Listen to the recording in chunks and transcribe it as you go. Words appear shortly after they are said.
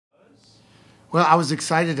Well, I was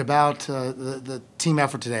excited about the team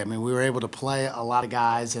effort today. I mean, we were able to play a lot of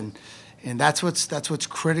guys, and that's what's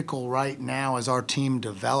critical right now as our team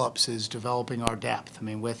develops, is developing our depth. I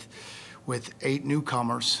mean, with 8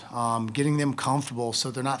 newcomers, getting them comfortable so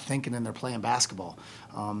they're not thinking and they're playing basketball.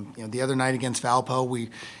 The other night against Valpo,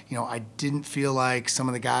 I didn't feel like some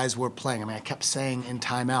of the guys were playing. I mean, I kept saying in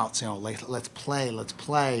timeouts, let's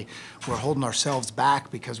play. We're holding ourselves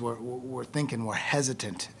back because we're thinking, we're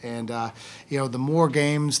hesitant. And the more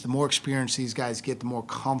games, the more experience these guys get, the more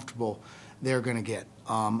comfortable they're going to get.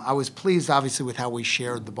 I was pleased, obviously, with how we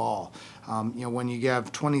shared the ball. When you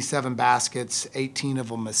have 27 baskets, 18 of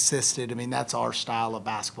them assisted, I mean, that's our style of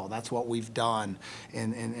basketball. That's what we've done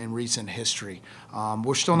in recent history.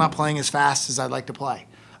 We're still not playing as fast as I'd like to play.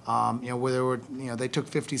 Where they took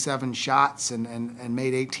 57 shots and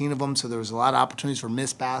made 18 of them, so there was a lot of opportunities for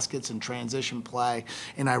missed baskets and transition play,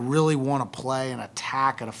 and I really want to play and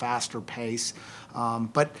attack at a faster pace.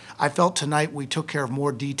 But I felt tonight we took care of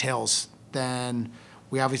more details than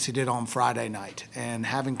we obviously did on Friday night, and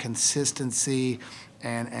having consistency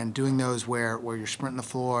and doing those where you're sprinting the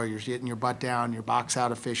floor, you're getting your butt down, your box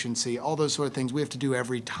out efficiency, all those sort of things we have to do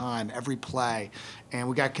every time, every play, and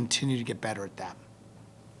we got to continue to get better at that.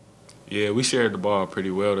 Yeah, we shared the ball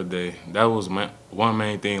pretty well today. That was one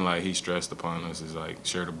main thing he stressed upon us, is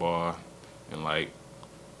share the ball and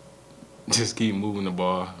just keep moving the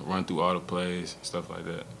ball, run through all the plays, stuff like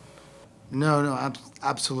that. No,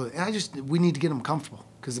 absolutely. And we need to get them comfortable,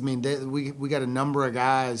 because I mean we got a number of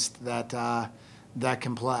guys that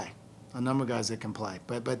can play,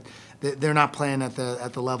 but they're not playing at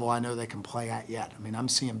the level I know they can play at yet. I mean, I'm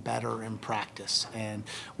seeing better in practice, and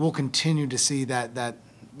we'll continue to see that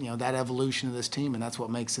evolution of this team, and that's what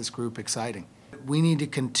makes this group exciting. We need to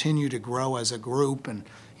continue to grow as a group, and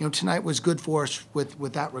tonight was good for us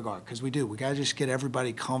with that regard, because we got to just get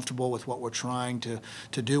everybody comfortable with what we're trying to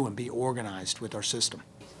do and be organized with our system.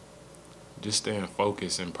 Just staying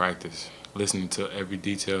focused in practice, listening to every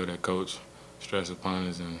detail that Coach stressed upon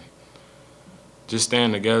us, and just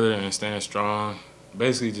staying together and staying strong.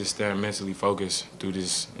 Basically just staying mentally focused through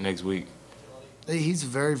this next week. He's a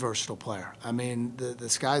very versatile player. I mean, the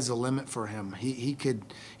sky's the limit for him. He could,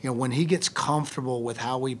 when he gets comfortable with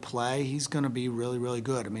how we play, he's going to be really, really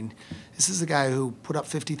good. I mean, this is a guy who put up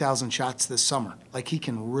 50,000 shots this summer. He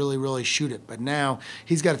can really, really shoot it. But now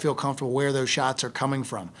he's got to feel comfortable where those shots are coming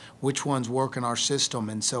from, which ones work in our system.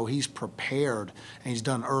 And so he's prepared, and he's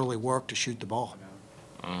done early work to shoot the ball.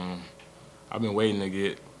 I've been waiting to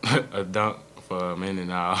get a dunk for a minute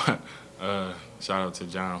now. Shout out to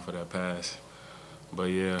John for that pass. But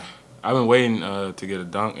yeah, I've been waiting to get a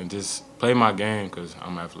dunk and just play my game, because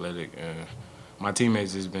I'm athletic, and my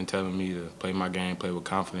teammates just been telling me to play my game, play with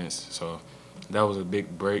confidence. So that was a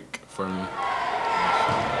big break for me.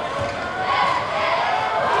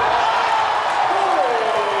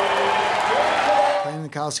 Playing in the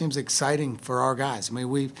Coliseum is exciting for our guys. I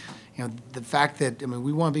mean, the fact that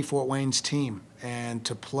we want to be Fort Wayne's team, and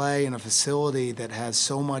to play in a facility that has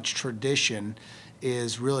so much tradition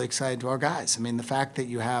is really exciting to our guys. I mean, the fact that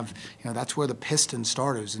you have, that's where the Pistons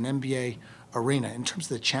started. It was an NBA arena. In terms of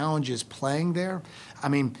the challenges playing there, I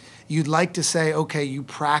mean, you'd like to say, okay, you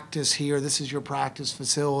practice here, this is your practice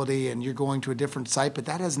facility, and you're going to a different site, but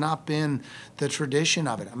that has not been the tradition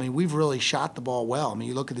of it. I mean, we've really shot the ball well. I mean,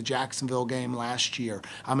 you look at the Jacksonville game last year.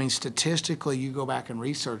 I mean, statistically, you go back and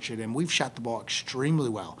research it, and we've shot the ball extremely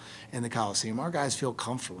well in the Coliseum. Our guys feel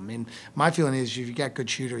comfortable. I mean, my feeling is if you got good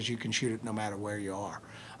shooters, you can shoot it no matter where you are.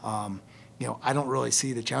 I don't really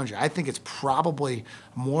see the challenge. I think it's probably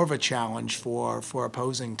more of a challenge for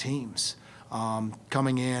opposing teams.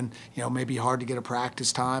 Coming in, maybe hard to get a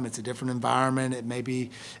practice time. It's a different environment. It may be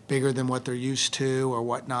bigger than what they're used to or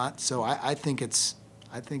whatnot. So I think it's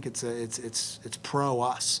pro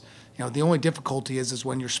us. The only difficulty is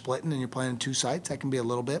when you're splitting and you're playing in 2 sites. That can be a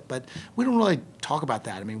little bit, but we don't really talk about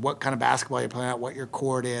that. I mean, what kind of basketball you're playing at, what your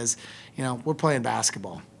court is. We're playing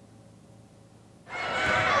basketball.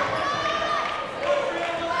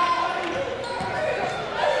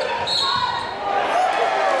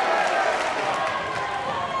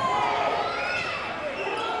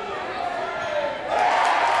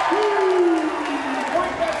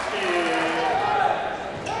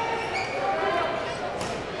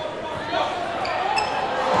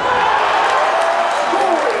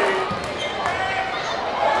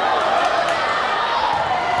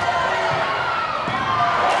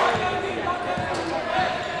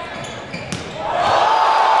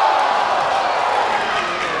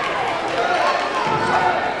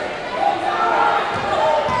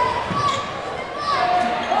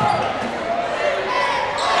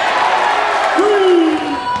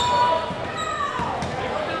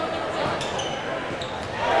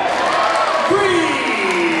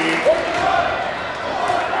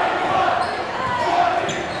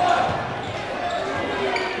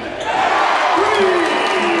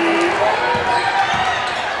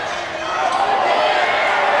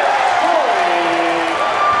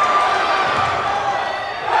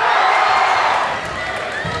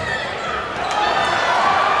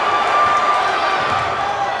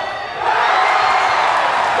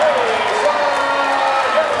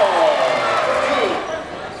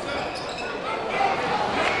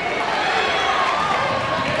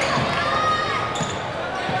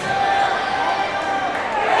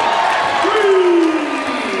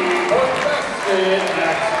 period.